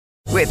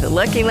With the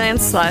Lucky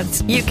Land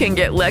Slots, you can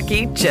get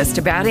lucky just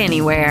about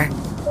anywhere.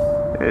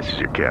 This is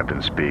your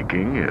captain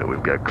speaking.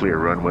 We've got clear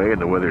runway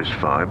and the weather's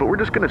fine, but we're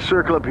just going to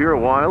circle up here a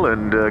while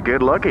and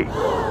get lucky.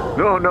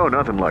 No,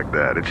 nothing like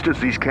that. It's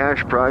just these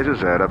cash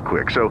prizes add up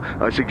quick. So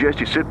I suggest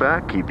you sit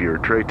back, keep your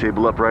tray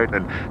table upright,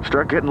 and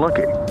start getting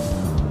lucky.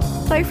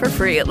 Play for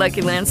free at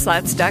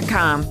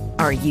LuckyLandSlots.com.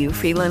 Are you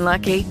feeling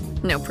lucky?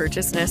 No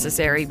purchase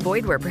necessary.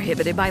 Void where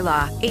prohibited by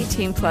law.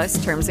 18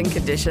 plus terms and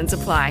conditions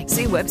apply.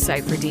 See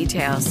website for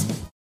details.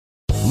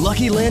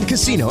 Lucky Land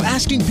Casino,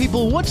 asking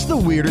people, what's the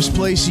weirdest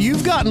place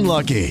you've gotten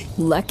lucky?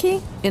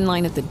 Lucky? In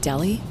line at the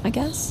deli, I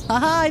guess?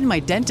 Aha, in my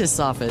dentist's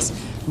office.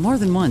 More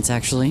than once,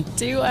 actually.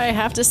 Do I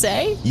have to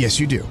say? Yes,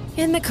 you do.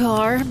 In the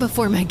car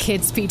before my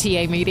kids'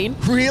 PTA meeting.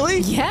 Really?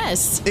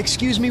 Yes.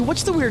 Excuse me,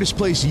 what's the weirdest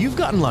place you've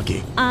gotten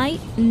lucky? I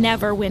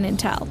never win and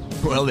tell.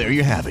 Well, there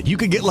you have it. You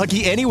can get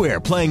lucky anywhere,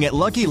 playing at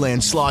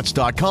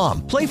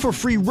LuckyLandSlots.com. Play for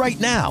free right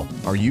now.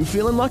 Are you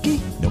feeling lucky?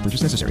 No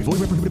purchase necessary. Void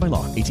where prohibited by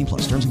law. 18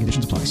 plus. Terms and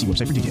conditions apply. See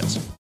website for details.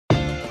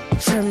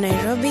 From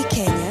Nairobi,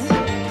 Kenya,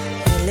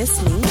 you're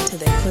listening to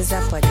the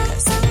Kuza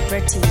Podcast,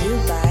 brought to you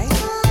by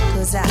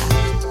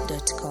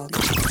KuzaApp.com.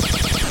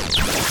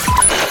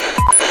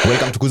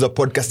 Welcome to Kuza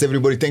Podcast,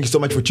 everybody. Thank you so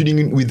much for tuning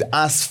in with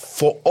us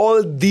for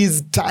all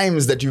these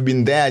times that you've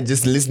been there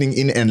just listening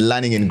in and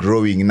learning and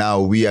growing.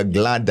 Now, we are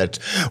glad that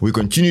we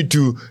continue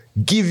to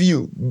give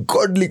you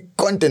godly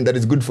content that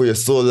is good for your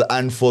soul.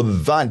 And for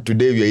that,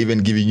 today we are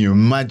even giving you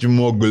much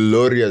more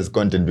glorious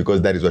content,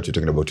 because that is what you're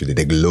talking about today,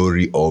 the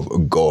glory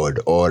of God,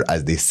 or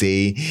as they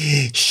say,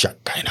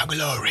 Shekinah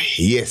glory.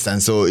 Yes,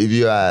 and so if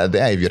you are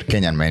there, if you're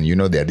Kenyan, man, you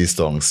know there are these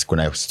songs.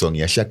 Kuna song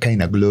ya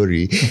Shekinah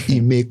glory,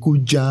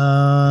 imekuja,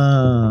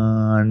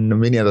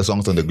 many other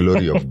songs on the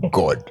glory of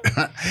God.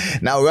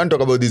 Now we want to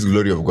talk about this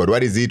glory of God.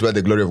 What is it? What is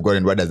the glory of God,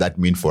 and what does that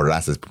mean for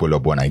us as people who are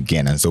born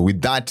again? And so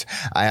with that,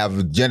 I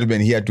have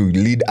gentlemen here to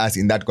lead us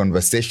in that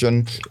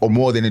conversation. Or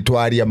more than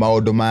Etwaria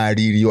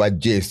Maodomari Riwa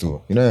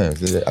Jesu. You know, I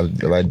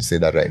say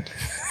that right.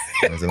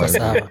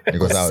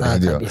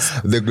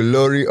 The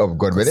glory of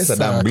God. But there's a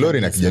damn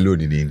glory na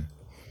kijaluni nini.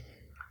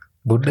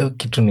 Buda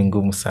kitu ni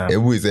ngumu sana.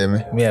 Hebu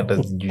iseme. Mimi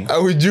hata sijui.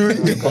 Hujui?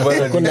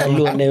 Kuna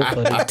low name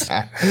for it.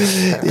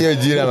 Hiyo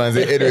jina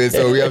manze. Anyway,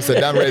 so we have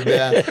Saddam right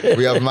there.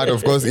 We have Matt,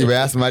 of course. If I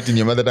ask Matt in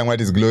your mother tongue what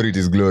is glory, it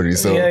is glory.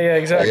 So yeah,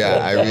 exactly.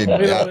 Yeah, I mean,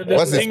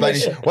 what's the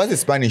Spanish? What's the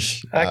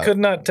Spanish? I could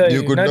not tell you.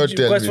 You could not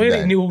tell me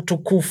that. Ni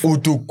utukufu.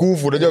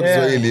 Utukufu. Unajua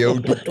Kiswahili,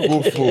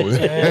 utukufu.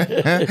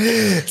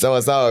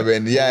 Sawa,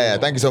 Ben. Yeah.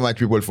 Thank you so much,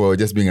 people, for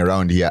just being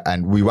around here.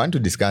 And we want to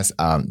discuss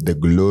the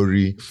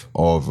glory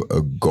of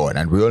God.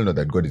 And we all know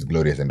that God is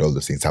glorious and all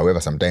those things.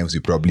 However, sometimes we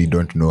probably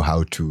don't know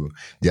how to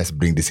just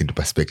bring this into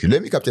perspective.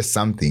 Let me capture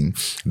something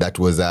that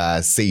was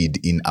said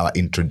in our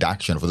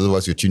introduction. For those of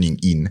us who are tuning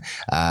in,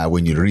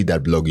 when you read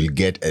that blog, you'll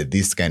get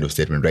this kind of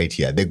statement right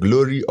here. The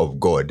glory of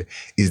God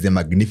is the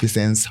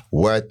magnificence,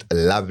 worth,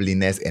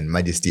 loveliness, and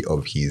majesty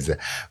of his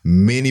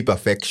many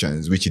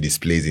perfections, which he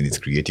displays in his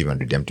creative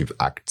and redemptive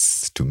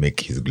acts to make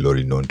his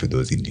glory known to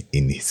those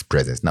in his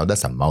presence. Now,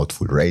 that's a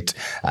mouthful, right?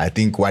 I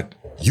think what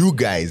you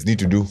guys need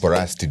to do for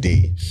us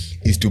today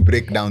is to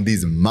break down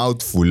this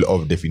mouthful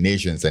of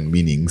definitions and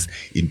meanings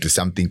into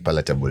something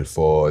palatable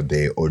for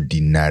the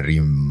ordinary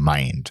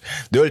mind.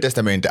 The Old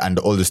Testament and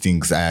all those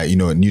things,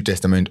 New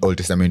Testament, Old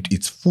Testament,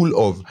 it's full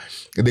of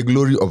the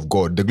glory of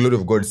God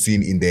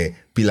seen in the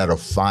pillar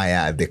of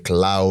fire, the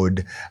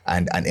cloud,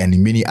 and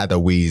in many other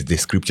ways. The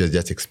scriptures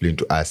just explain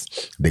to us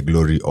the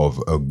glory of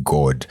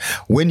God.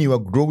 When you are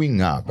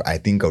growing up, I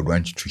think I would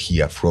want to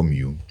hear from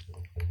you.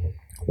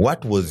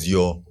 What was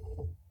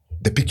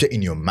the picture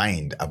in your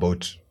mind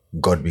about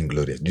God being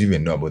glorious? Do you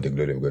even know about the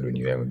glory of God when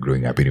you were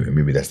growing up? Anyway,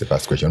 maybe that's the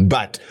first question.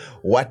 But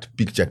what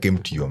picture came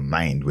to your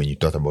mind when you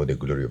thought about the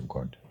glory of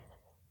God?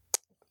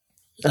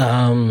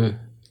 I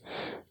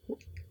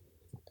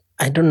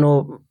don't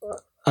know.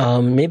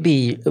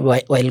 Maybe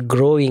while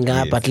growing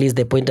up, yes. At least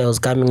the point I was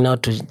coming now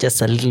to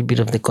just a little bit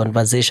of the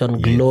conversation,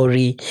 yes.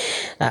 Glory.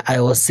 I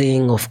was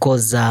saying, of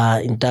course,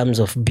 in terms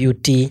of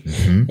beauty,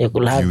 you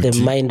could have the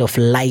mind of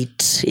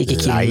light,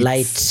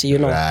 light, you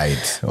know.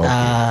 Right.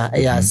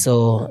 Okay. Yeah.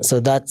 So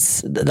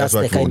that's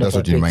the kind of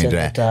what you mind,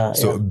 right?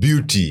 So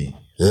beauty,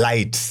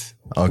 light.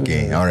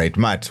 Okay. All right,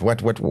 Matt.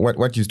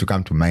 What used to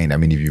come to mind? I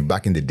mean, if you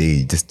back in the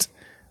day, just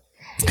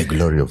the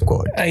glory of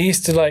God. I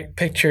used to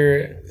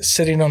picture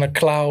sitting on a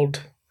cloud.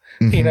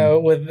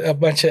 With a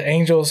bunch of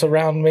angels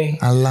around me.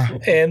 Allah.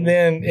 And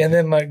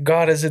then like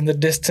God is in the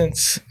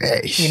distance,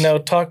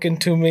 talking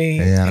to me,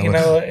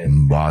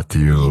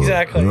 Matthew.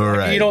 Exactly.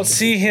 Right. You don't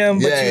see him,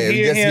 but you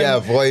hear him. Yeah,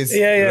 voice.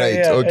 Yeah. Right.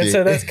 Yeah. Okay. And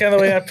so that's kind of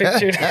the way I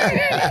pictured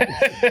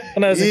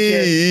when I was a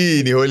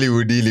kid. Ni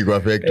Hollywood ili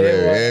perfect.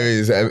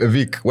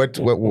 Vic, what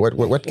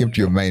came to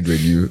your mind when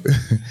you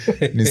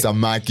ni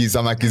samaki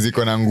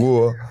ziko na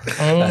nguo?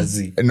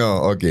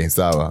 No, okay,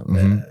 sawa.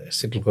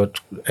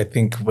 I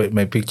think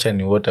my picture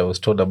and what I was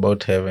told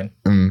about heaven,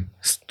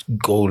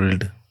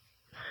 gold,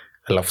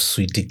 alafu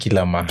switi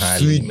kila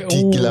mahali.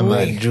 Switi kila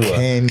mahali.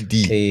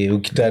 Candy.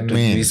 Ukitaka tu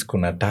juice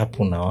kuna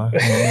tapu na wa.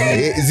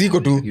 Ziko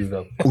tu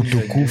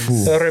utukufu.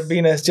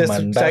 Ribina's just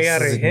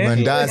tayari.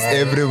 Mandas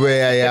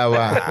everywhere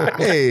yawa.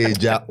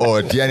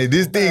 Jaot. Yani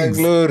these things.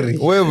 Glory.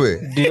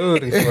 Wewe.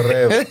 Glory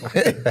forever.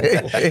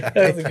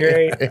 That's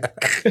great.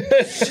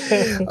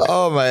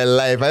 Oh my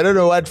life. I don't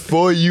know what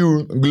for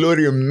you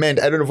glory meant.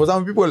 I don't know. For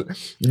some people,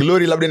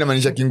 glory labda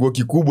inamaanisha kinguo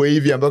kikubwa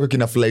hivi ambako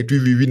kina fly tu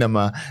hivi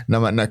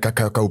na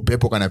kaka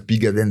upepo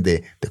kanapiga, then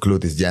the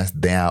cloth is just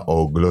there,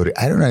 or glory.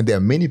 I don't know. There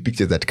are many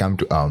pictures that come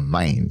to our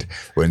mind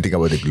when we think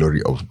about the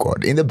glory of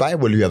God. In the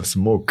Bible, we have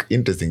smoke.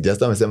 Interesting.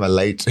 Just amesema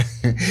light.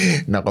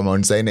 Na kwa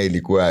Mount Sinai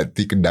ilikuwa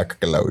thick dark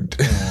cloud.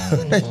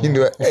 You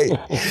know, hey,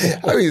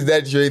 how is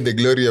that showing the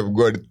glory of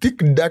God?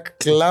 Thick dark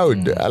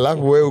cloud.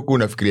 Alafu wewe huku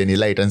unafikiria ni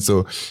light. And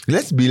so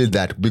let's build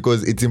that,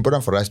 because it's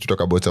important for us to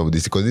talk about some of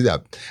this, because these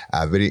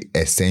are very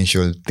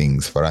essential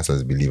things for us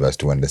as believers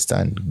to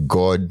understand.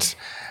 God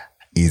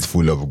is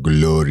full of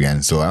glory,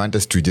 and so I want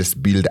us to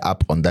just build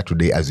up on that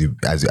today as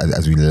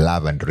we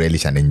love and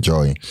relish and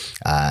enjoy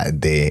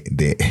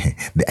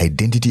the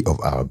identity of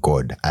our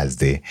God as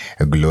the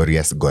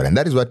glorious God. And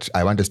that is what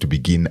I want us to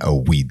begin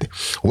with.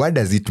 What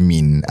does it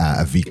mean,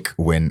 Vic,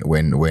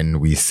 when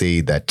we say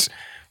that,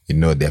 you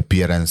know, the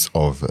appearance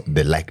of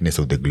the likeness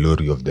of the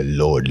glory of the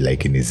Lord,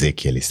 like in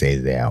Ezekiel it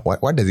says there?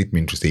 What does it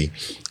mean to say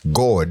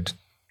God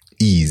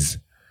is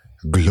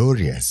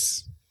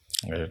glorious?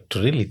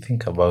 To really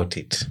think about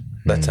it,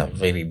 that's a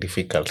very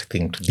difficult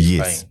thing to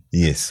define.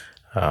 Yes.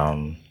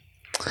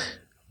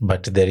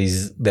 But there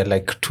are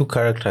like two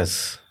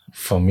characters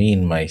for me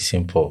in my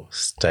simple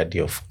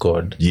study of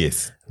God.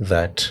 Yes.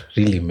 That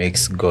really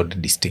makes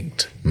God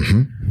distinct.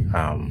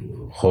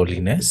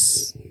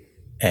 Holiness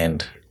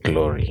and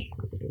glory.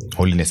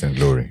 Holiness and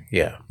glory.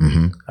 Yeah.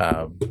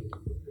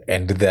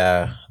 And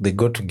they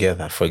go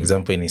together. For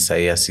example, in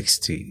Isaiah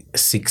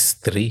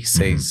 66:3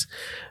 says,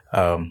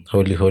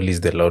 holy, holy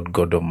is the Lord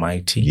God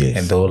Almighty, yes,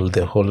 and all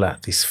the whole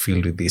earth is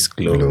filled with His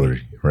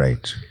glory.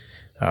 Right.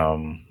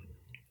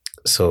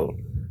 So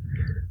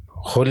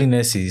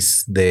holiness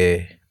is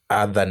the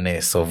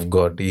otherness of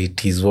God.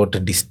 It is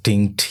what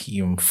distinct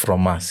Him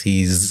from us.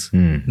 He is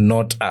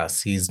not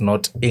us. He is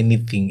not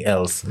anything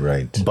else,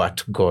 right,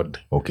 but God.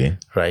 Okay.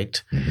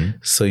 Right?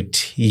 So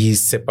He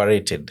is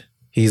separated.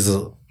 He's,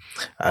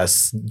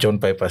 as John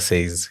Piper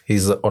says,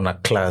 He's on a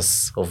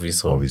class of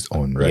His own. Of His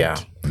own, right. Yeah.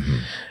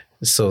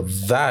 So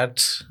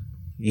that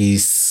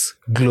is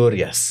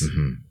glorious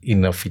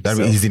in of itself.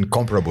 That is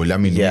incomparable. I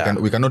mean,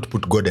 we cannot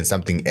put God and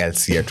something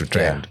else here to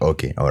try and...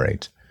 Okay, all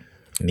right.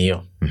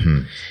 Neo.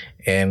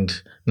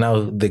 And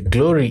now the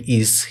glory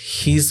is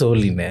His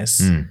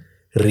holiness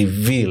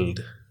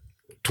revealed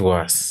to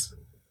us.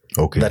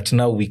 Okay. That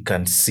now we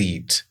can see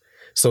it.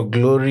 So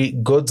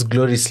God's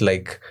glory is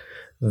like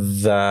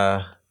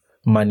the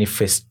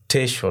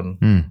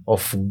manifestation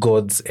of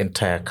God's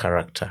entire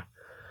character.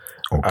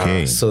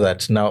 Okay. So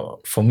that now,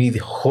 for me, the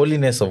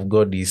holiness of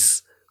God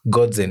is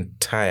God's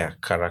entire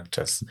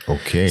characters.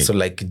 Okay. So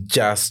like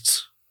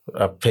just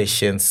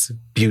patience,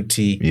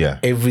 beauty,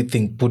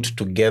 everything put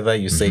together,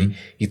 you say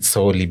it's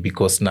holy,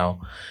 because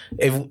now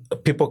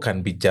people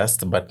can be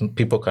just, but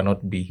people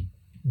cannot be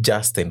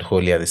just and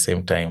holy at the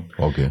same time.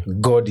 Okay.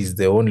 God is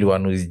the only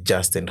one who is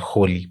just and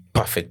holy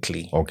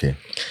perfectly. Okay.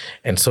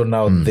 And so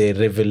now the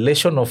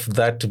revelation of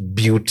that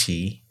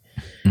beauty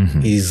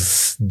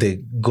is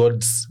the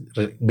God's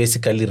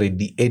basically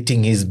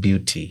radiating His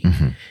beauty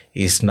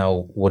is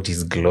now what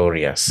is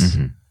glorious.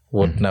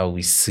 What now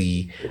we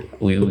see,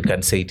 we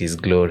can say it is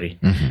glory.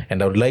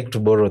 And I would like to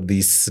borrow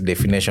this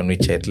definition,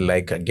 which I'd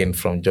like again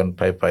from John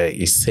Piper,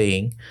 is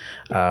saying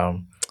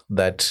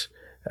that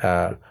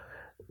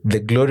the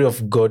glory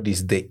of God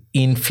is the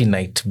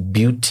infinite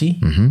beauty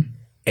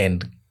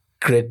and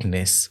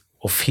greatness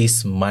of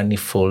His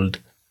manifold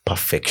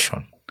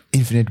perfection.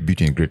 Infinite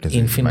beauty and greatness.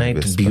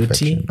 Infinite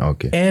beauty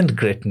and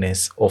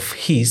greatness of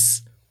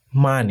His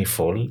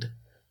manifold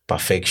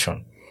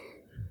perfection.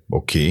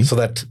 Okay. So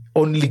that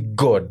only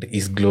God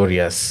is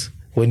glorious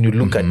when you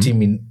look at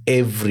Him in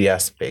every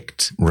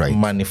aspect. Right.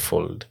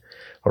 Manifold.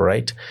 All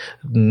right.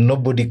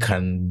 Nobody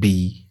can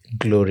be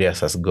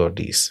glorious as God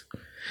is.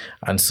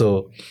 And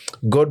so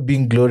God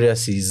being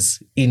glorious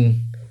is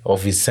in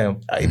of Himself.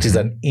 It is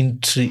an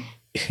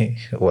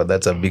well,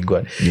 that's a big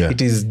one. Yeah.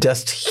 It is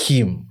just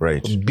Him,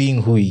 right,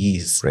 being who He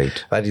is.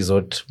 Right. That is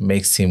what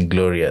makes Him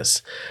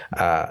glorious.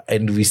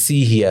 And we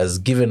see He has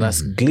given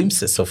us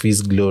glimpses of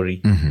His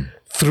glory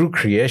through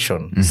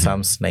creation.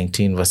 Psalms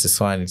 19 verses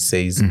 1, it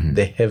says,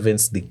 the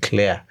heavens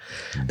declare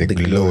the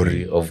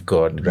glory of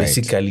God. Right.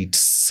 Basically, it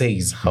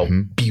says how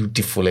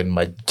beautiful and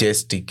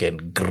majestic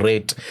and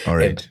great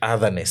and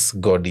otherness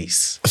God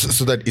is.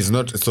 So that is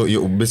not, so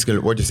you basically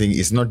what you're saying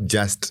is not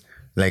just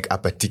like a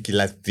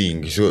particular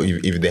thing. So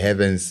if the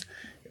heavens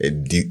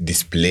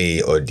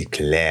display or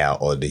declare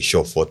or they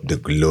show forth the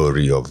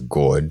glory of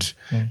God,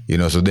 you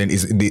know, so then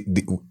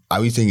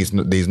are we saying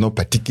there is no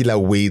particular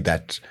way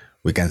that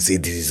we can say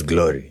this is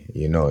glory,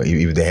 you know,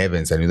 if the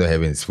heavens and the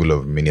heavens is full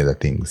of many other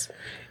things?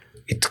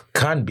 It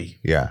can be.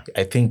 Yeah.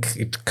 I think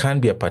it can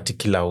be a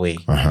particular way.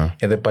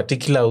 And the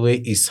particular way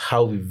is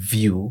how we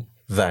view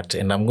that.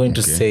 And I'm going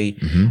to say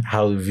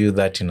how we view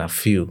that in a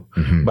few.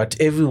 But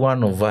every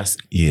one of us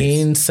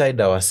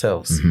inside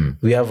ourselves,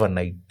 we have an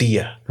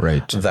idea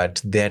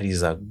that there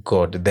is a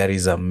God, there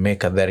is a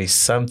maker, there is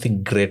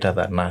something greater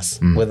than us,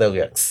 whether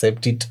we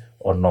accept it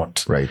or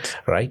not.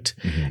 Right?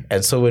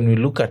 And so when we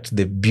look at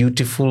the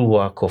beautiful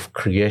work of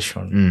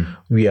creation,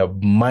 we are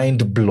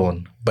mind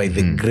blown by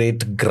the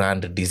great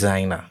grand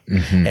designer.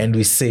 And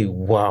we say,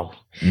 wow,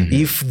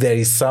 if there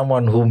is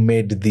someone who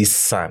made this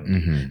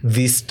sun,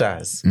 these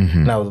stars.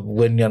 Now,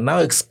 when you're now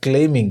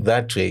exclaiming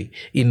that way,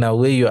 in a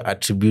way you're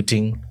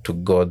attributing to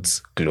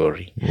God's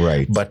glory.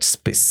 But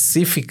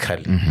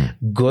specifically,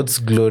 God's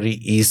glory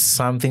is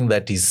something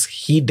that is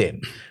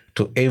hidden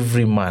to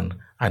every man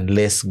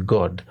unless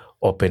God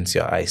opens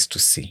your eyes to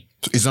see.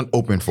 So it's not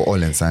open for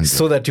all and sundry.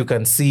 So that you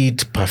can see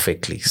it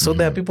perfectly. So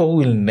there are people who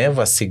will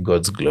never see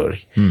God's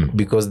glory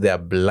because they are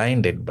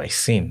blinded by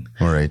sin.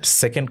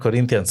 2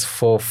 Corinthians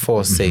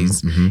 4:4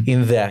 says,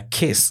 in their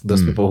case,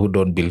 those people who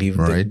don't believe,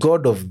 the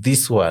God of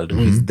this world, who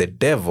is the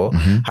devil,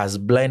 has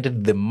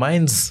blinded the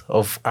minds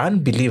of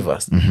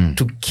unbelievers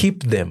to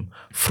keep them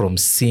from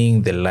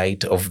seeing the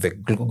light of the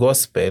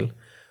gospel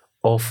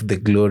of the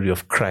glory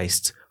of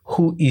Christ,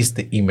 who is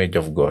the image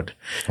of God.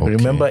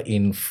 Remember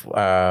in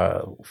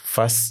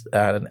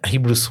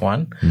Hebrews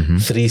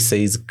 1:3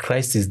 says,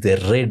 Christ is the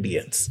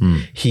radiance.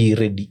 He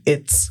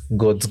radiates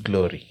God's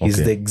glory.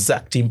 He's the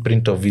exact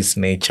imprint of his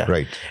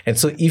nature. And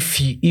so if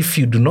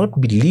you do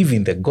not believe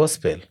in the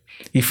gospel,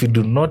 if you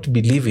do not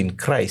believe in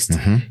Christ,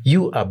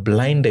 you are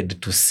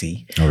blinded to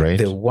see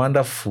the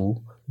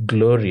wonderful,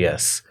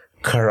 glorious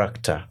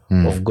character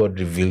of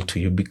God revealed to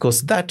you,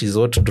 because that is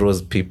what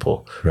draws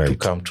people to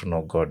come to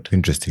know God.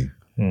 Interesting.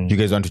 You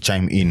guys want to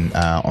chime in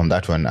on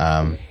that one?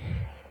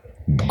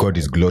 God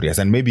is glorious.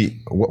 And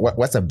maybe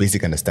what's a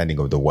basic understanding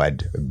of the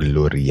word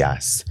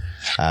glorious?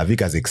 Vic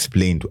has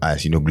explained to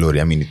us,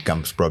 glory. I mean, it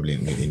comes probably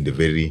in the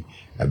very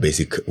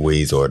basic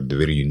ways, or the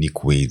very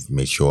unique ways it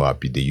may show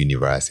up in the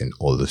universe and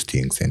all those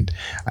things, and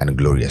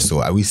glorious.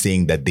 So are we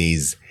saying that there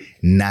is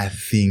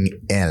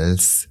nothing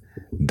else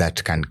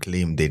that can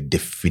claim the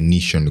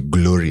definition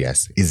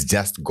glorious? It's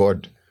just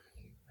God?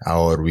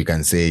 Or we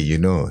can say,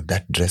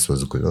 that dress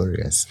was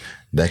glorious.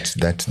 That.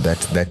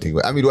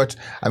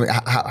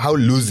 How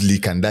loosely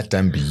can that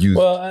term be used?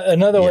 Well,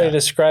 another way to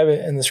describe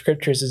it in the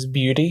scriptures is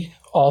beauty.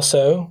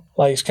 Also,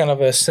 like it's kind of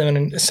a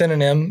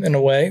synonym in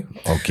a way.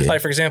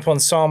 Like for example, in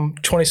Psalm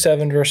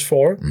 27, verse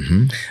 4,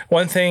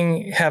 one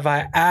thing have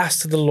I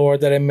asked of the Lord,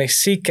 that I may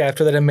seek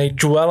after, that I may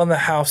dwell in the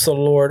house of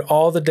the Lord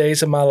all the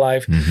days of my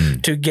life,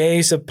 to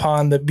gaze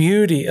upon the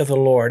beauty of the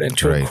Lord and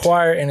to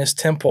inquire in his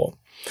temple.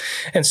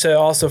 And so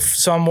also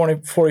Psalm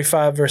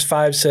 145 verse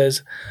 5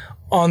 says,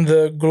 on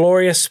the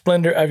glorious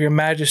splendor of your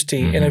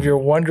majesty and of your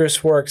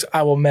wondrous works,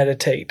 I will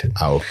meditate.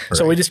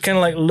 So we just kind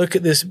of like look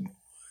at this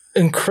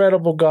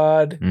incredible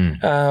God.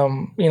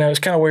 It's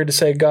kind of weird to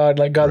say God,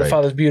 like God the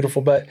Father is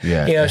beautiful, but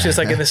it's just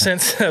like in the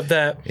sense of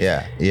that,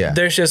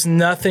 there's just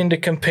nothing to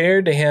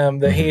compare to him,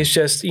 that he's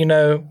just,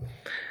 as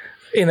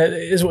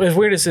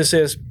weird as this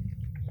is,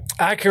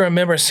 I can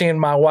remember seeing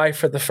my wife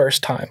for the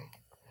first time.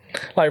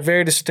 Like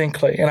very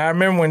distinctly. And I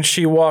remember when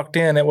she walked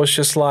in, it was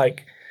just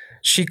like,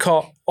 she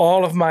caught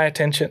all of my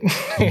attention.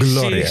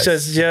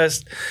 She's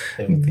just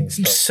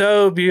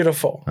so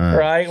beautiful,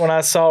 right? When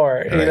I saw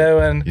her,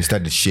 and you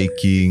started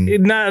shaking.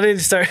 No, I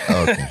didn't start,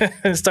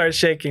 start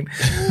shaking.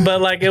 But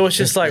like, it was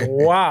just like,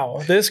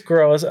 wow, this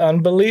girl is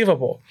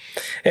unbelievable.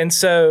 And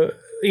so,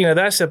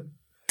 that's a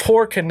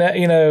poor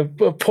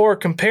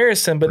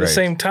comparison, but at the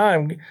same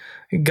time,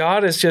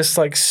 God is just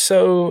like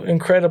so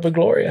incredibly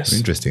glorious.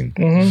 Interesting.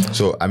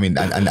 So, I mean,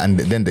 and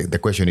then the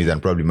question is,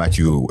 and probably Matt,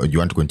 you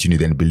want to continue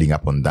then building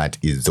up on that,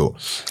 is so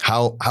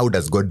how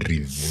does God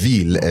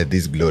reveal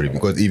this glory?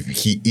 Because if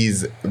he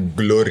is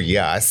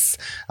glorious,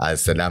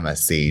 as Saddam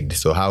has said,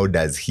 so how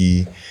does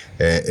he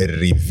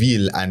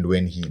reveal? And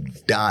when he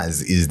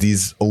does, is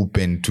this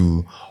open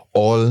to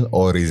all,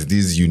 or is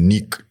this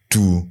unique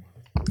to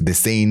the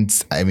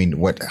saints? I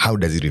mean, how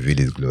does he reveal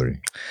his glory?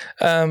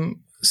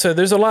 So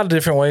there's a lot of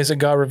different ways that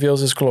God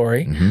reveals his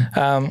glory.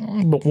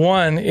 But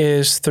one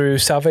is through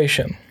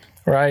salvation,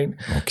 right?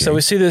 So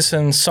we see this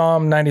in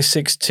Psalm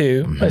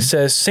 96:2. It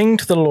says, sing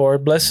to the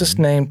Lord, bless his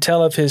name,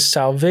 tell of his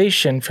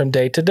salvation from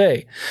day to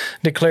day.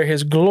 Declare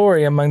his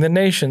glory among the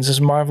nations,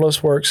 his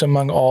marvelous works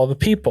among all the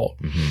people.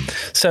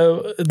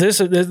 So this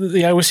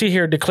we see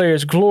here, declare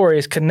his glory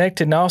is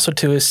connected also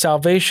to his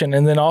salvation,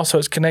 and then also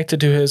it's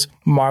connected to his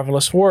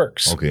marvelous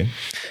works.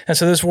 And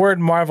so this word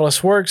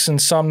marvelous works in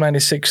Psalm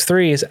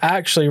 96:3 is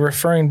actually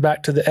referring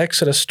back to the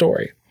Exodus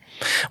story.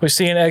 We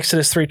see in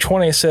Exodus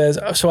 3:20 it says,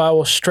 so I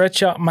will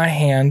stretch out my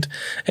hand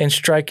and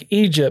strike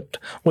Egypt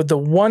with the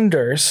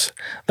wonders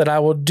that I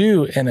will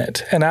do in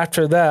it. And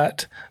after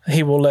that,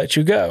 he will let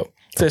you go.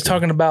 So it's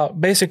talking about,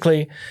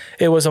 basically,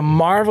 it was a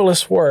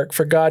marvelous work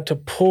for God to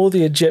pull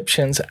the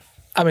Egyptians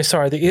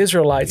the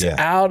Israelites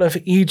out of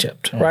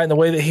Egypt, right? And the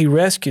way that he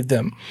rescued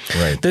them.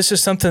 Right. This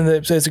is something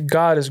that says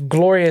God is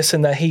glorious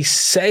in that he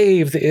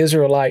saved the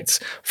Israelites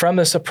from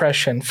this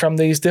oppression, from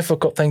these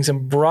difficult things,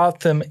 and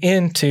brought them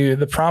into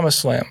the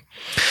promised land.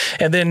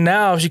 And then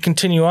now, as you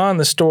continue on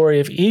the story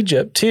of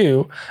Egypt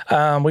too,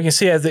 we can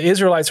see as the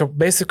Israelites are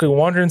basically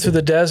wandering through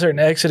the desert in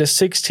Exodus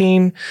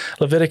 16,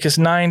 Leviticus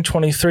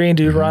 9:23, and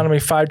Deuteronomy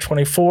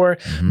 5:24,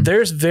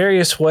 there's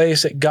various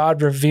ways that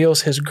God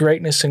reveals his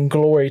greatness and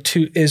glory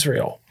to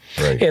Israel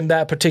in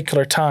that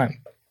particular time.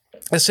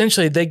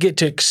 Essentially, they get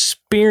to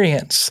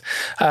experience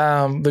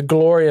the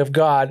glory of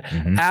God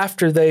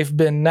after they've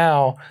been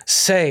now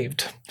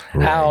saved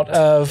out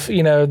of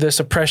this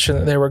oppression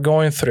that they were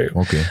going through.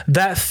 Okay.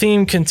 That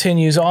theme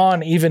continues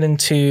on even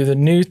into the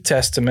New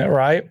Testament,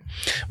 right?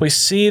 We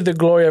see the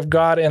glory of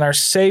God in our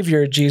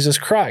Savior, Jesus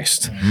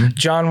Christ.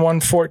 John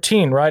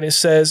 1:14, right? It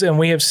says, "And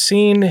we have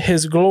seen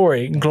his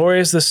glory. Glory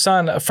is the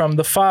Son from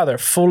the Father,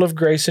 full of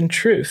grace and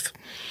truth."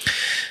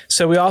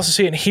 So we also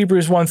see it in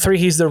Hebrews 1:3,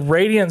 he's the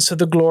radiance of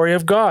the glory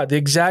of God, the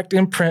exact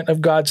imprint of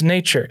God's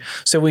nature.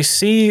 So we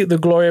see the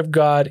glory of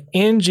God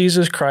in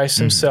Jesus Christ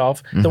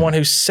himself, the one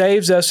who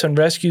saves us and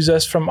rescues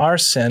us from our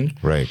sin.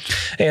 Right.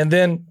 And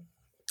then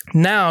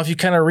now, if you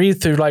kind of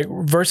read through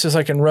verses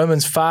like in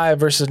Romans 5,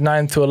 verses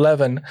 9 through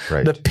 11,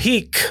 the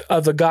peak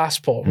of the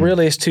gospel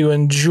really is to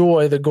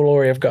enjoy the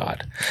glory of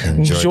God.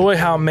 Enjoy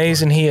how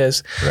amazing he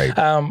is. Right.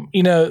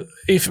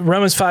 If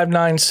Romans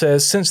 5:9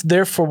 says, "Since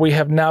therefore we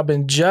have now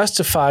been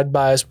justified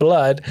by his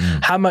blood,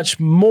 how much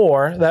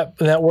more,"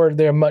 that word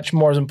there, much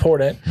more, is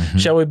important,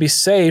 "shall we be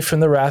saved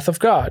from the wrath of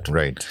God?"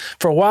 Right.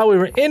 For while we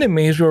were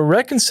enemies, we were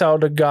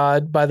reconciled to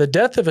God by the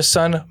death of his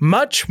Son,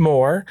 much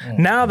more.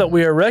 Now that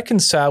we are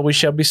reconciled, we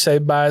shall be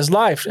saved by his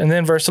life. And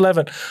then verse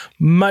 11,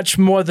 "Much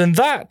more than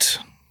that,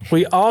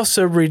 we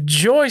also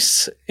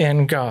rejoice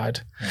in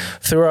God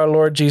through our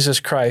Lord Jesus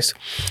Christ."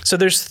 So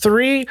there's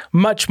three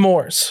much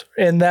mores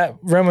in that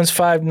Romans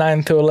 5,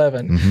 9 through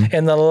 11.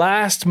 And the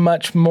last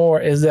much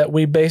more is that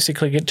we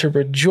basically get to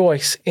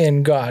rejoice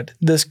in God,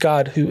 this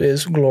God who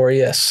is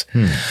glorious.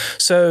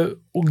 So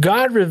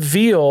God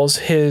reveals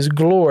his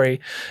glory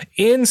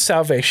in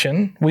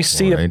salvation. We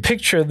see a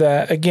picture of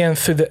that, again,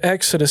 through the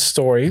Exodus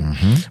story.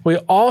 We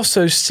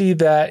also see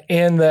that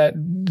in that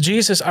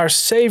Jesus, our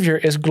Savior,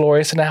 is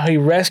glorious and how he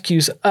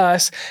rescues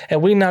us,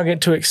 and we now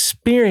get to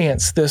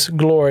experience this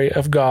glory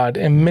of God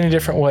in many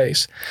different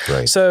ways.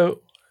 Right. So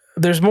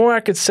there's more I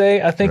could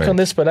say, I think, on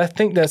this, but I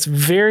think that's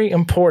very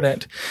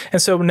important.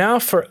 And so now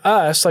for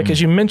us, like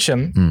as you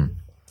mentioned,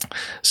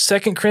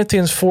 2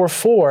 Corinthians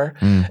 4:4,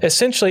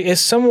 essentially, if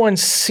someone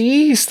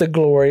sees the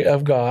glory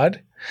of God,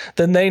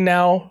 then they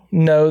now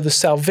know the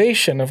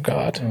salvation of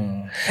God.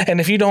 And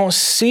if you don't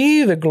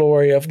see the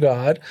glory of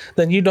God,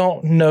 then you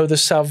don't know the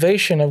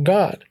salvation of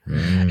God.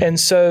 And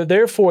so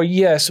therefore,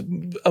 yes,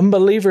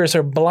 unbelievers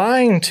are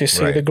blind to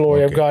see the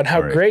glory of God,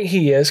 how great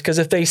he is, because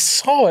if they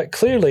saw it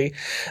clearly,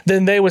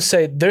 then they would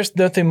say, there's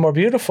nothing more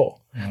beautiful.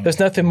 There's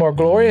nothing more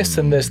glorious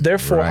than this.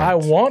 Therefore, I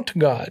want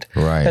God.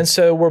 And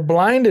so we're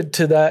blinded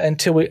to that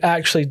until we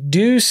actually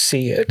do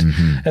see it.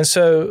 And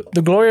so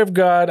the glory of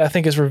God, I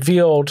think, is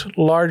revealed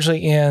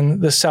largely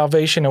in the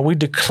salvation, and we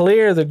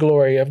declare the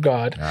glory of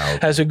God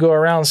as we go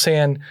around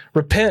saying,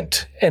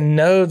 repent and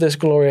know this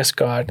glorious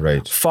God.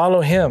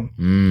 Follow him.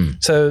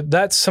 So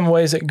that's some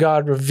ways that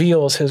God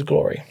reveals his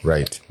glory.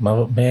 Right.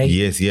 May I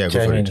yes, yeah,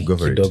 go for it. Go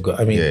for it.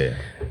 I mean,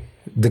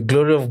 the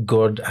glory of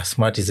God, as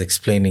Matt is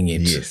explaining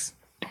it. Yes.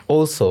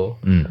 Also,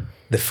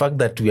 the fact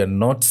that we are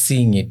not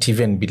seeing it,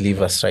 even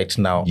believers right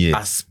now,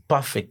 as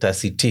perfect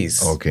as it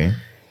is,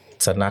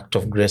 it's an act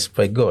of grace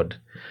by God.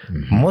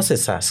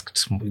 Moses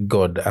asked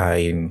God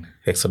in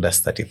Exodus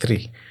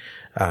 33,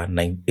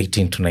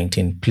 18 to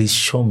 19, please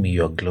show me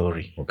your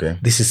glory.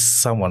 This is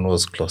someone who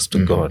was close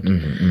to God.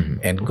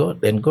 And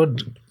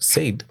God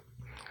said,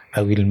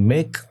 I will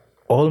make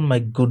all my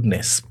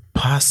goodness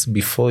pass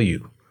before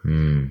you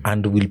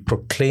and will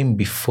proclaim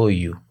before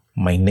you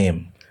my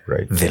name.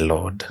 The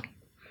Lord.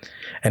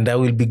 And I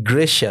will be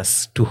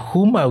gracious to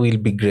whom I will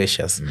be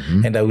gracious,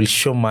 and I will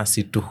show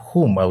mercy to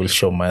whom I will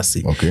show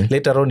mercy.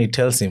 Later on, he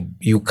tells him,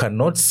 you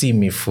cannot see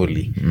me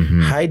fully.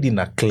 Hide in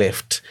a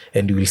cleft,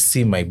 and you will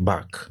see my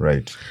back.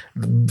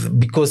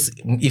 Because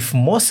if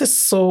Moses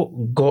saw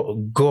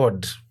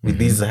God with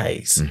his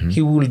eyes,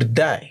 he would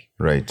die.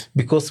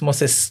 Because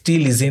Moses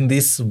still is in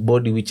this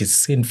body which is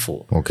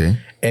sinful.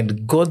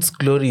 And God's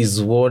glory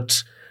is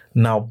what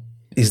now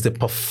is the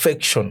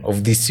perfection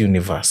of this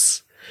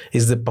universe,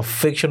 is the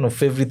perfection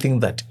of everything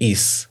that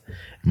is.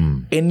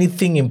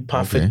 Anything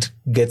imperfect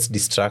gets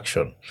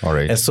distraction.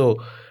 And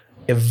so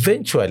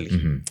eventually,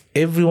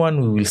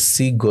 everyone will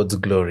see God's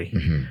glory.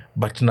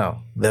 But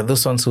now, there are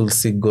those ones who will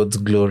see God's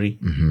glory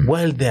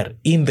while they're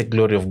in the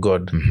glory of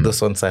God.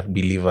 Those ones are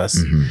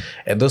believers.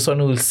 And those ones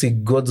who will see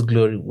God's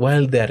glory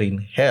while they're in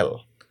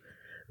hell.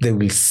 They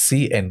will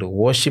see and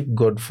worship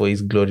God for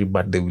his glory,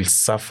 but they will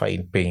suffer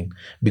in pain,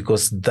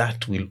 because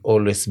that will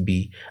always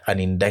be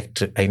an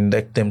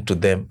indictment to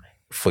them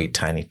for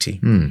eternity.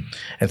 And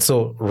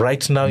so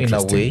right now, in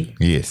a way,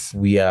 yes,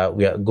 we are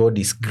God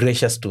is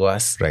gracious to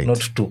us, right,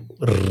 not to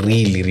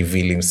really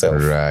reveal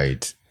himself.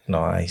 Right.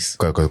 Nice.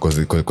 Because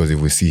if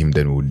we see him,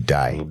 then we'll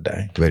die.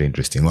 Very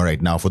interesting. All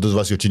right. Now, for those of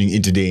us who are tuning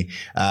in today,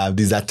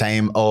 this is that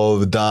time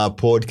of the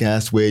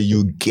podcast where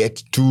you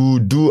get to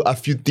do a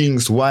few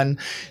things. One,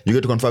 you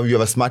get to confirm if you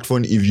have a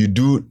smartphone. If you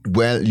do,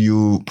 well,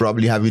 you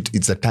probably have it.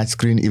 It's a touch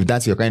screen. If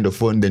that's your kind of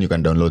phone, then you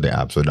can download the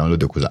app. So download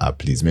the Kuza app,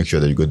 please. Make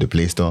sure that you go to the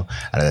Play Store.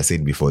 And as I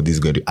said before, this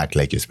is going to act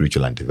like your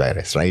spiritual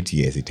antivirus, right?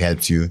 Yes, it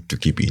helps you to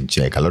keep in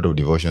check. A lot of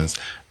devotions,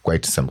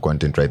 quite some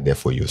content right there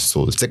for your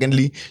soul.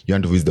 Secondly, you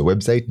want to visit the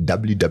website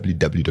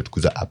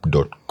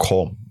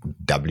www.kuzaapp.com,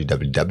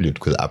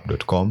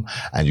 www.kuzaapp.com,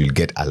 and you'll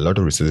get a lot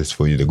of resources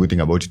for you. The good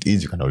thing about it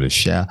is you can always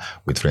share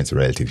with friends and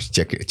relatives.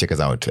 Check us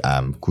out,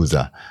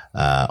 Kuza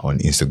on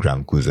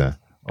Instagram, Kuza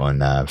on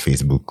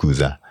Facebook,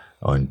 Kuza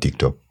on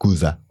TikTok,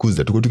 Kuza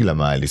tuko kila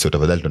mahali. So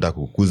tafadhali tunataka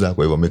kukuza,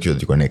 kwa hivyo make sure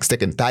that you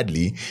connect.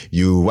 Thirdly,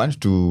 you want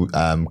to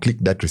click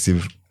that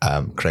receive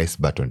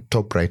Christ button,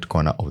 top right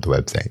corner of the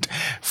website.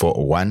 For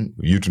one,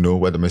 you to know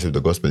what the message of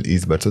the gospel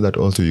is, but so that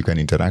also you can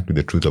interact with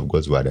the truth of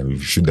God's word.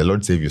 And should the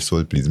Lord save your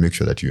soul, please make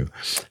sure that you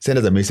send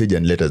us a message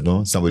and let us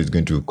know. Somebody's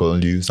going to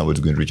call you,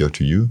 somebody's going to reach out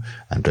to you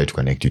and try to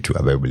connect you to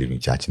a Bible-believing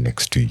church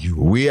next to you.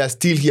 We are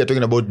still here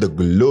talking about the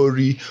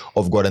glory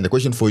of God. And the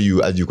question for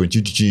you as you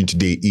continue to tune in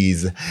today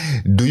is,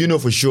 do you know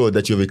for sure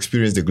that you have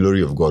experienced the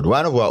glory of God?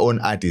 One of our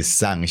own artists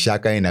sang,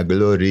 Shaka ina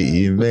glory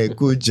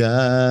imekuja.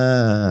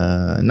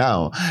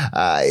 Now,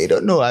 I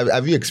don't know.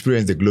 Have you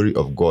experienced the glory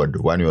of God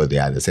one way or the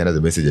other? Send us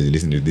a message as you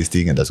listen to this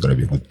thing, and that's going to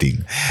be a good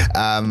thing.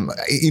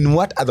 In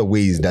what other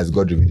ways does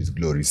God reveal his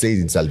glory? He says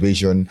in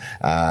salvation,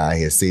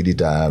 he has said it,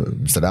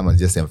 Saddam has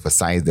just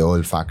emphasized the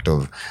whole fact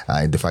of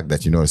the fact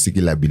that,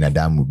 Sikila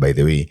binadamu, by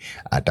the way,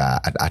 at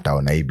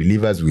our naive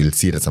believers, we'll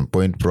see it at some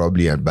point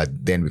probably, but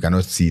then we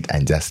cannot see it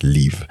and just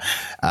leave.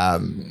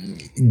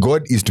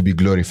 God is to be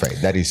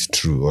glorified. That is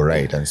true, all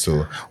right? And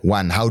so,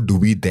 one, how do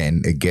we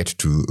then get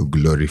to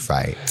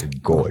glorify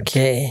God?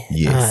 Okay.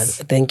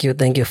 Yes. Thank you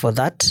for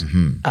that.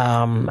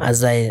 Mm-hmm.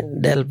 As I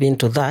delve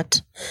into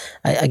that,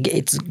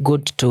 it's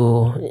good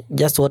to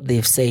just what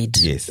they've said.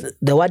 Yes.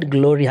 The word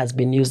glory has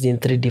been used in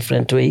 3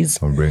 different ways.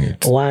 I'll bring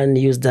it. One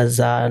used as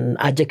an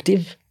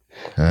adjective.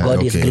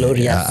 God is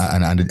glorious.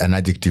 An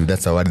adjective,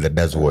 that's a word that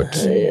does what?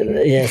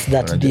 Yes,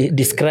 that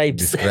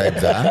describes.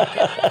 Describes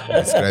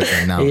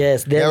a noun.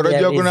 Yes. Then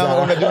there is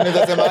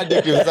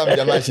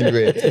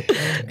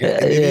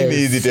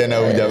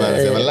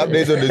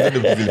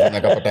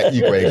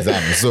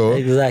So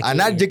exactly.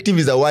 An adjective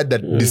is a word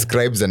that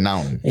describes a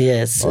noun.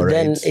 Yes. All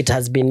then right. It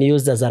has been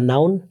used as a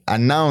noun. A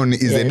noun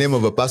is the name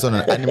of a person,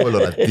 an animal,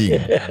 or a thing.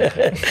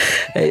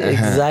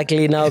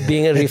 Exactly. Now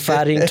being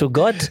referring to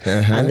God,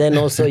 and then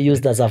also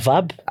used as a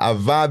verb. A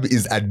verb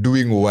is a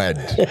doing word.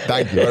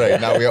 Thank you. All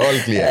right, now we are all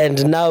clear.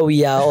 And now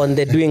we are on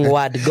the doing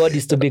word. God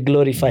is to be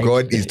glorified.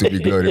 God is to be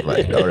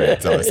glorified. All right,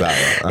 so.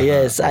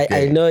 Yes,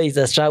 okay. I know it's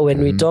a struggle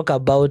when we talk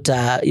about,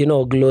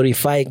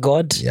 glorify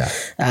God. Yeah.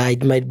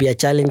 It might be a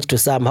challenge to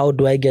some. How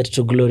do I get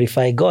to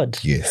glorify God?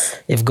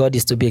 Yes. If God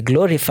is to be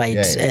glorified,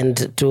 and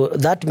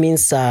that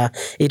means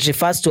it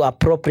refers to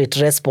appropriate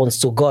response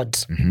to God.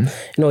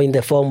 Mm-hmm. In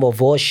the form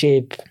of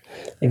worship,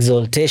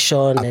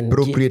 exaltation,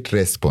 appropriate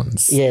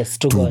response. Yes,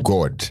 to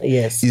God.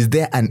 Yes. Is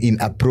there an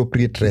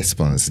inappropriate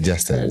response,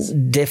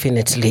 Justin?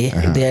 Definitely,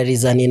 there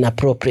is an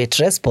inappropriate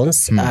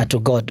response to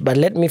God. But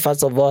let me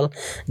first of all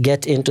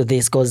get into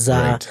this, because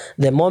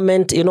the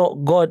moment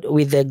God,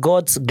 with the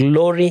God's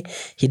glory,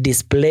 He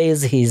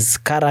displays His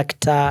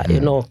character.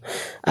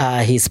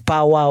 His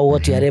power.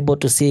 What you are able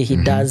to see, He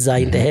does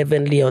in the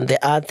heavenly, on the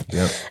earth.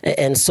 Yep.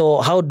 And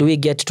so, how do we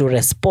get to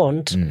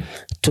respond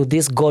to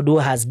this God who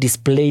has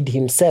displayed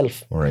Himself?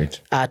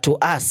 To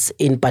us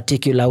in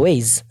particular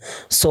ways.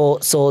 So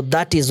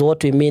that is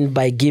what we mean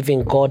by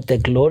giving God the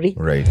glory.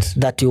 Right.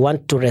 That we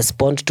want to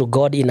respond to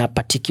God in a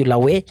particular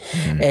way.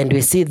 And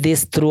we see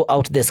this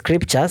throughout the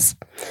scriptures,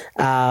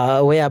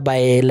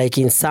 whereby, like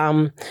in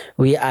Psalm,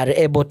 we are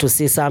able to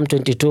see Psalm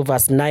 22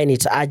 verse 9,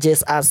 it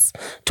urges us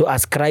to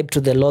ascribe to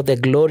the Lord the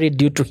glory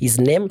due to His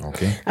name.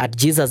 Okay. At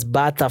Jesus'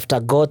 birth, after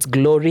God's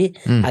glory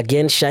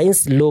again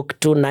shines, Luke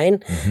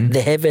 2:9,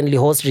 the heavenly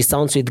host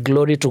resounds with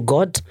glory to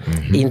God.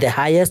 In the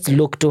highest,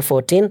 Luke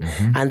 2:14,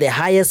 and the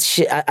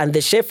highest and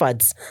the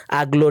shepherds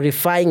are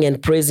glorifying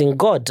and praising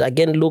God.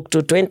 Again, Luke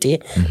 2:20,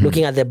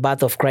 looking at the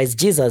birth of Christ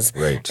Jesus.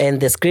 Right. And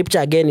the scripture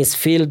again is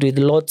filled with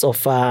lots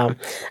of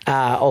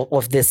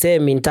the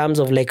same in terms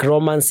of like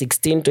Romans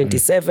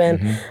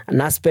 16:27,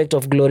 an aspect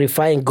of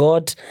glorifying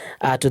God.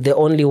 To the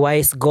only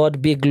wise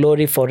God be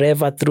glory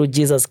forever through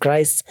Jesus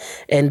Christ.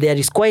 And there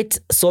is quite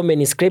so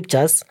many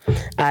scriptures.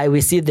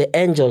 We see the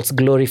angels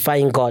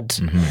glorifying God,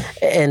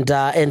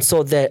 and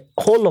so the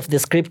whole of the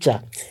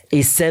scripture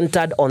is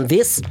centered on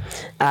this.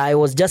 I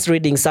was just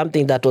reading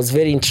something that was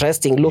very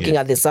interesting, looking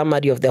at the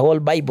summary of the whole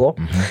Bible,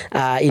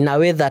 in a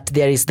way that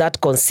there is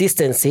that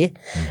consistency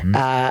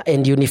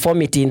and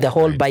uniformity in the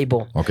whole Bible.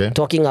 Bible, Okay.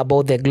 talking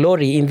about the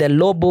glory. In the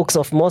law books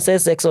of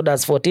Moses,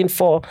 Exodus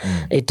 14:4,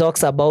 it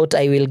talks about,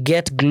 I will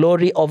get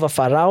glory over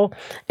Pharaoh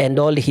and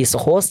all his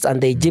hosts,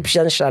 and the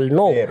Egyptians shall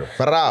know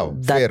Pharaoh.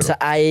 that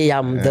I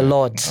am the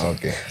Lord.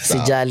 Okay.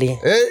 Sijali.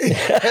 Hey.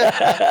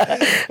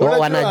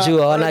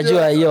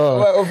 wanajua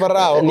hiyo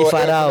ni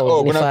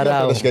Pharaoh,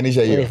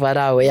 ni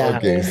Pharaoh, yeah.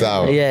 Okay,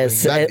 sawa.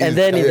 Yes, and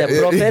then in the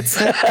prophets,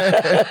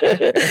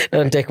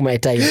 don't take my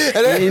time.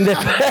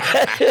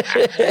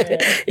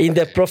 In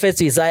the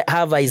prophets, we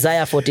have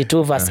Isaiah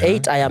 42 verse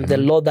 8, I am the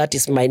Lord, that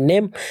is my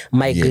name.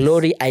 My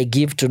glory I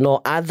give to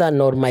no other,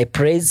 nor my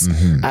praise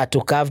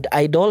to carved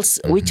idols,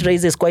 which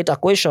raises quite a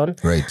question,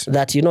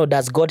 that,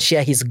 does God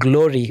share his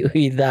glory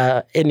with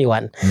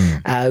anyone?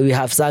 We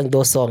have sung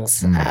those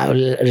songs. I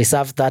will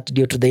reserve that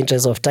due to the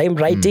interest of time.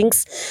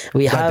 Writings,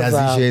 we but have... does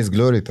he share his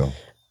glory though?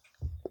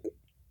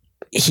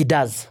 He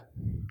does.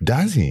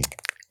 Does he?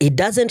 He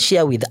doesn't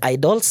share with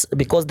idols,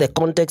 because the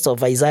context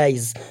of Isaiah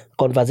is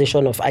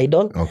conversation of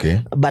idol.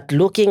 Okay. But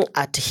looking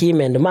at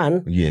him and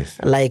man,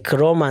 like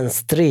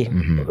Romans 3,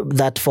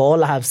 that for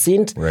all have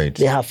sinned,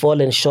 they have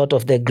fallen short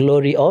of the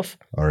glory of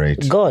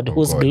God,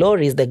 whose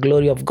glory is the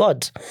glory of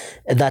God,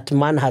 that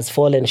man has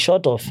fallen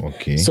short of.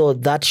 Okay. So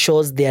that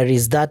shows there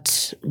is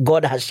that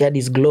God has shared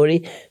his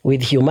glory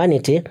with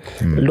humanity.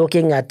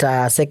 Looking at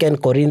 2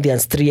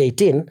 Corinthians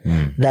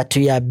 3:18, that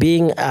we are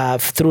being,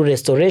 through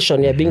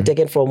restoration, we are being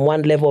taken from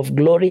one level of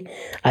glory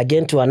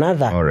again to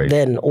another.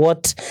 Then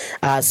what...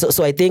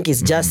 So I think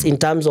it's just in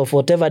terms of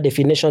whatever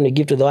definition you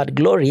give to the word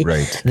glory,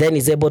 then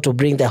is able to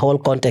bring the whole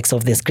context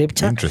of the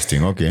scripture.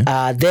 Interesting, okay.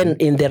 Then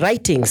in the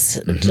writings,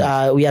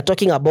 we are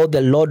talking about the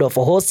Lord of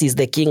hosts is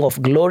the King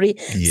of glory,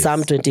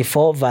 Psalm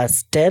 24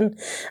 verse 10.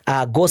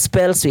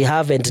 Gospels we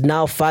have, and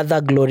now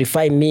Father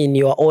glorify me in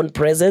your own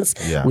presence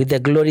with the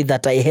glory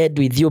that I had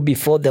with you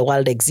before the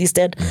world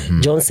existed,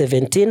 John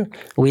 17.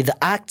 With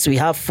Acts we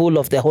have full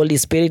of the Holy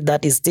Spirit,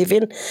 that is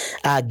Stephen,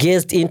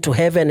 gazed into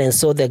heaven and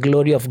saw the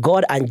glory of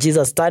God, and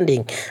Jesus standing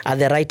at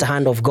the right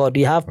hand of God.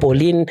 We have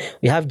Pauline,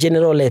 we have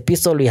general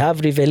epistle, we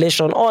have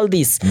Revelation. All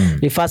this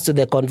refers to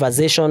the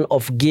conversation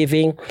of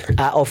giving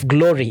of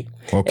glory.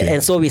 Okay.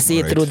 And so we see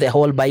it through the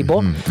whole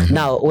Bible.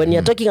 Now, when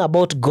you're talking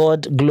about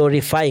God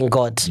glorifying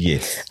God,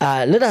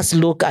 let us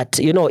look at,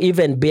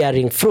 even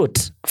bearing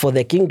fruit for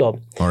the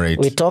kingdom.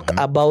 We talk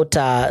about,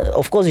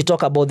 of course, we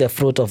talk about the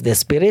fruit of the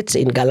Spirit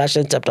in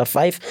Galatians chapter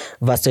 5,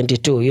 verse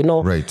 22,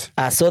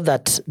 so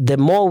that the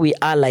more we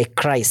are like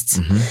Christ,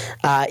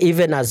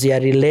 even as we are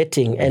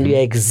relating and we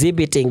are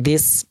exhibiting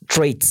these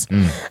traits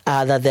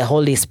that the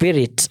Holy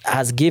Spirit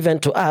has given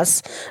to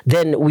us,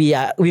 then we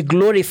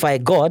glorify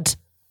God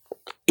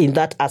in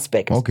that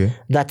aspect.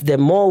 That the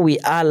more we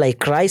are like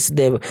Christ,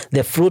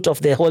 the fruit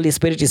of the Holy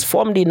Spirit is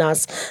formed in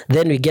us,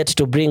 then we get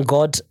to bring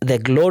God the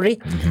glory,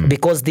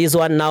 because this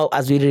one now,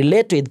 as we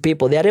relate with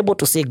people, they are able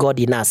to see God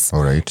in us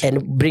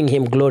and bring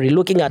him glory.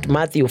 Looking at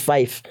Matthew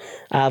 5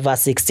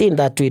 verse 16,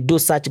 that we do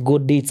such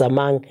good deeds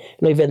among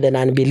even the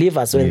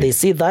unbelievers, when they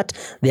see that,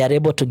 they are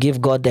able to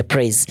give God the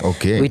praise.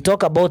 We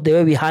talk about the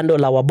way we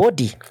handle our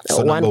body.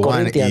 So 1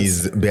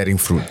 Corinthians is bearing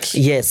fruit.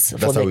 Yes,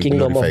 that's for the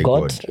kingdom of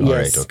God.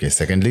 Yes. Okay.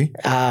 Secondly,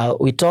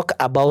 we talk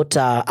about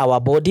our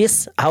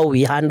bodies, how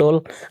we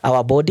handle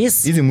our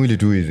bodies. Easy mwili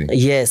too easy.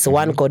 Yes,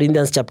 1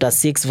 Corinthians chapter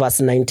 6 verse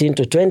 19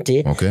 to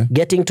 20.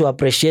 Getting to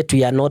appreciate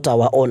we are not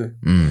our own,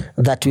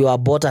 that we were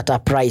bought at a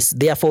price,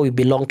 therefore we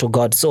belong to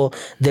God. So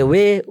the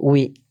way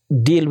we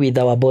deal with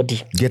our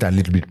body. Get a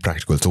little bit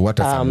practical. So what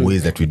are some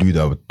ways that we do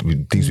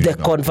with things? The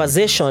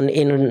conversation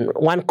in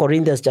 1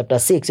 Corinthians chapter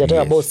 6, you're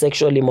talking about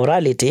sexual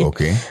immorality.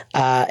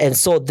 And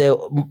so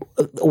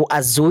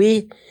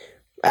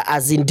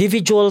as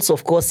individuals,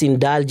 of course,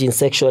 indulge in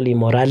sexual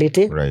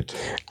immorality,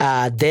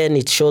 then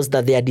it shows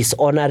that they are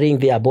dishonoring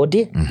their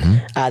body,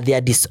 they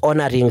are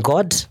dishonoring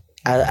God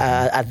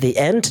at the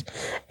end.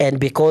 And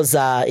because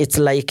it's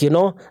like,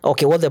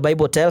 what the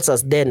Bible tells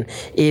us, then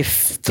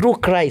if through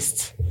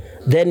Christ,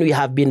 then we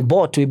have been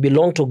bought, we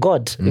belong to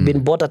God, we've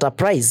been bought at a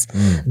price.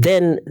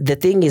 Then the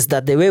thing is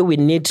that the way we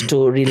need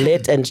to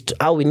relate and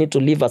how we need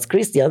to live as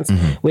Christians,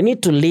 we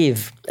need to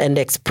live and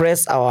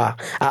express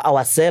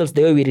ourselves,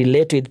 the way we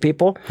relate with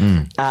people,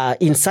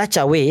 in such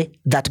a way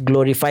that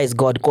glorifies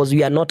God, because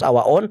we are not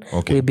our own,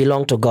 we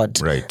belong to God.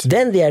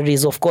 Then there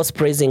is, of course,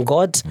 praising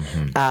God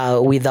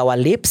with our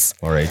lips.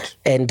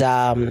 And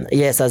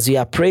yes, as we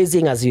are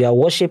praising, as we are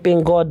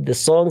worshiping God, the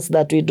songs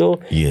that we do,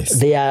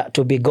 they are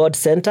to be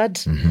God-centered.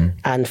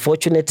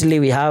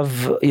 Unfortunately, we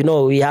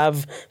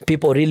have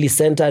people really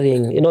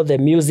centering, the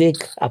music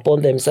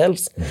upon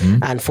themselves.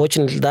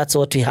 Unfortunately, that's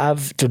what we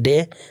have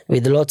today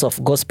with lots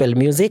of gospel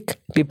music.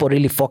 People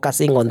really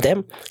focusing on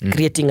them,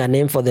 creating a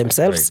name for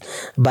themselves.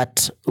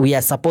 But we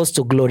are supposed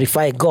to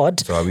glorify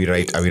God. So are we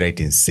right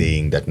in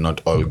saying that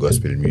not all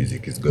gospel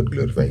music is God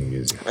glorifying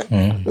music?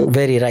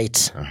 Very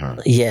right.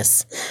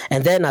 Yes.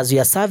 And then as we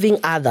are serving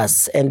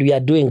others and we are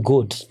doing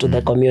good to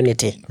the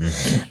community,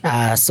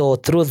 so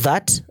through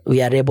that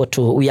we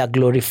are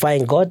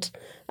glorifying God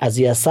as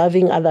we are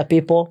serving other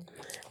people.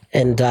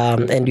 and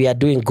we are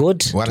doing good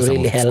to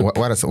really help.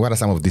 What are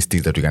some of these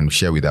things that we can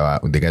share with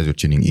the guys who are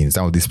tuning in?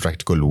 Some of these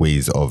practical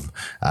ways of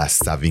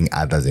serving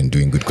others and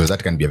doing good, because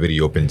that can be a very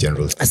open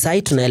general.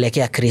 Aside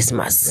tunaelekea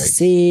Christmas, right.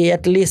 See,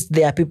 at least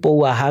there are people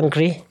who are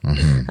hungry.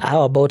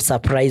 How about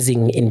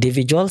surprising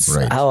individuals?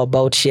 Right. How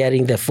about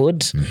sharing the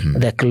food,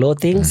 the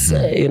clothings,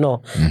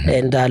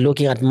 and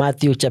looking at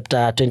Matthew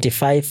chapter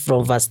 25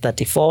 from verse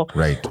 34.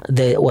 Right.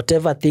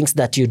 Whatever things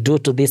that you do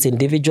to these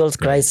individuals,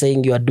 Christ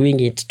saying you are doing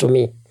it to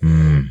me.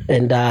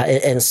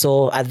 And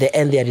so at the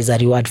end there is a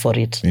reward for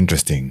it.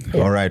 Interesting.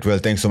 Yeah. All right. Well,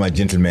 thanks so much,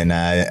 gentlemen.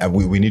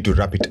 We need to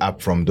wrap it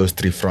up from those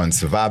three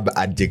fronts: verb,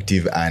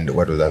 adjective, and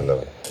what was that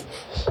word?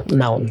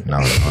 Noun. All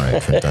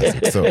right,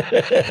 fantastic. So,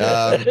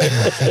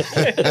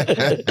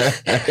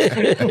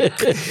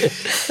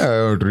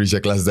 to reach a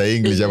class the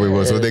English.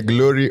 So the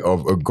glory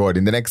of God.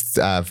 In the next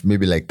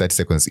maybe like 30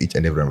 seconds each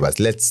and every one of us,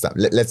 let's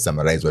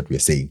summarize what we are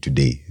saying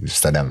today.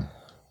 Saddam.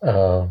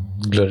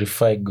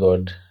 Glorify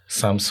God.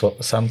 Psalms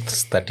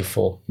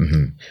 34.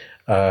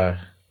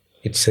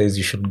 It says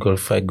you should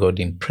glorify God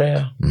in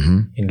prayer,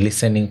 in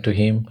listening to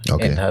Him,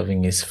 and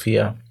having His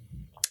fear,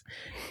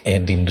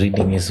 and in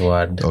reading His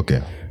word.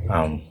 Okay.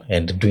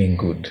 And doing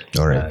good.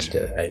 All right.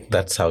 And,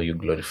 that's how you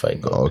glorify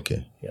God.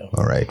 Okay. Yeah.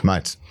 All right,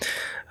 Matt.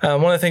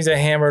 One of the things I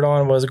hammered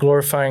on was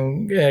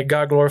glorifying.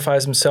 God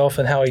glorifies Himself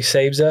and how He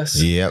saves us.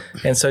 Yep.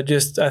 And so,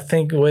 I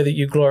think the way that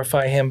you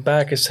glorify Him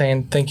back is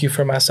saying, "Thank you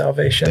for my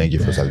salvation." Thank you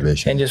for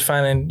salvation. And just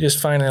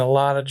finding a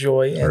lot of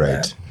joy in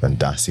that.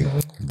 Fantastic.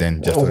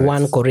 Then just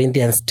 1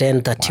 Corinthians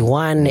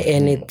 10:31.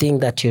 Anything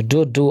that you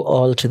do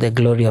all to the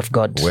glory of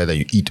God. Whether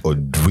you eat or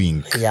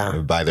drink. Yeah.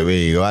 By the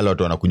way, wale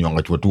watu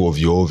wanakunywa tu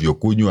ovyo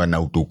kunywa na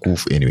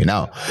utukufu. Anyway,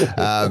 now,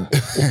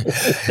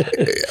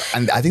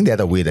 and I think the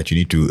other way that you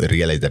need to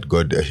realize that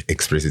God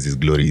expresses His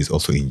glory is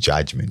also in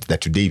judgment.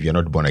 That today, if you're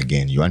not born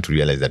again, you want to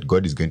realize that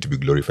God is going to be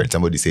glorified.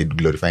 Somebody said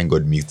glorifying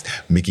God means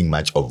making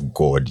much of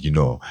God,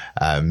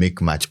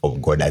 make much of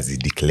God as He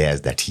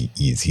declares that He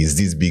is. He's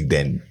this big,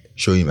 then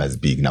show Him as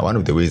big. Now, one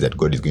of the ways that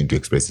God is going to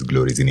express His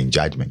glory is in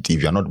judgment.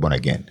 If you're not born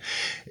again,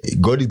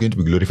 God is going to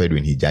be glorified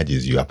when He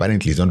judges you.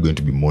 Apparently, He's not going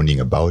to be mourning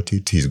about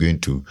it. He's going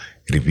to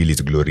reveal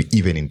His glory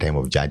even in time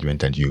of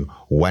judgment, and you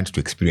want to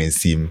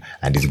experience Him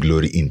and His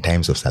glory in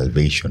times of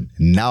salvation.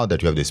 Now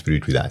that we have the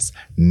Spirit with us,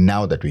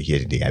 now that we're here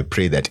today, I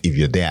pray that if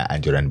you're there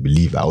and you're an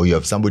unbeliever, or you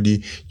have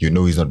somebody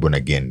is not born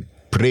again,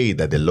 pray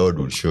that the Lord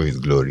will show His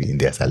glory in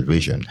their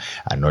salvation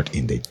and not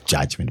in the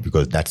judgment,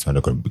 because that's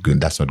not going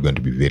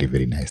to be very,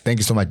 very nice. Thank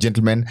you so much,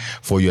 gentlemen,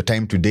 for your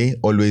time today.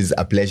 Always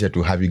a pleasure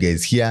to have you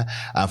guys here.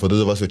 And for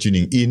those of us who are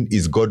tuning in,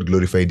 is God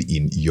glorified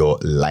in your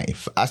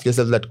life? Ask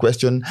yourself that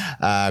question.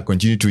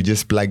 Continue to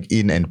just plug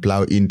in and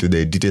plow into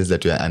the details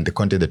that and the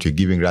content that you're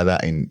giving rather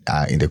in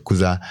the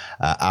Kuza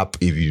app.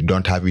 If you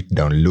don't have it,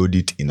 download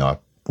it in our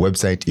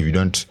website. If you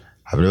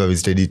have never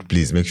visited it,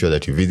 please make sure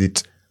that you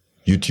visit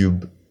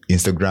YouTube,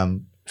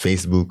 Instagram,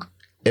 Facebook,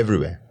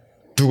 everywhere.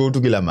 To go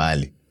to kila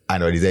mahali.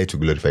 And our desire to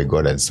glorify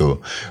God. And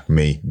so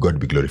may God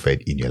be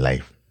glorified in your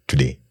life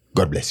today.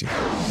 God bless you.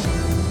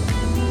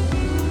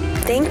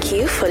 Thank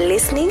you for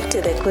listening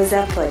to the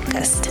Kuza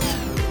Podcast.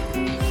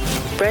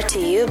 Brought to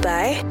you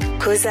by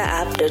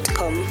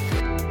KuzaApp.com,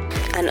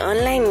 an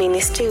online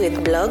ministry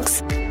with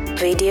blogs,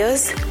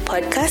 videos,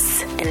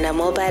 podcasts, and a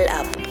mobile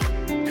app.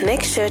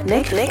 Make sure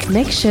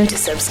to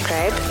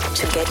subscribe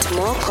to get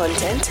more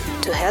content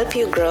to help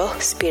you grow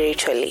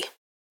spiritually.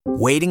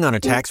 Waiting on a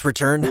tax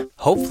return?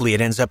 Hopefully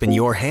it ends up in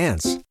your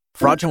hands.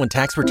 Fraudulent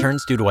tax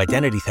returns due to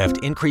identity theft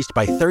increased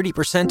by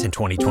 30% in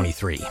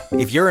 2023.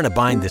 If you're in a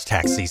bind this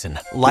tax season,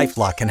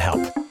 LifeLock can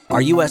help.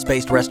 Our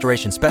U.S.-based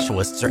restoration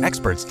specialists are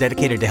experts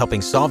dedicated to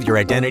helping solve your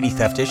identity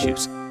theft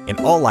issues. And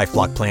all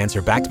LifeLock plans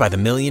are backed by the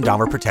 $1 Million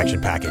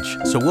Protection Package.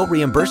 So we'll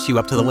reimburse you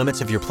up to the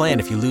limits of your plan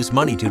if you lose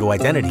money due to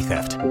identity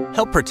theft.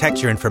 Help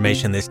protect your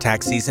information this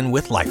tax season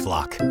with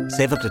LifeLock.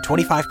 Save up to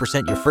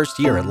 25% your first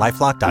year at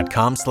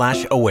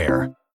LifeLock.com/aware.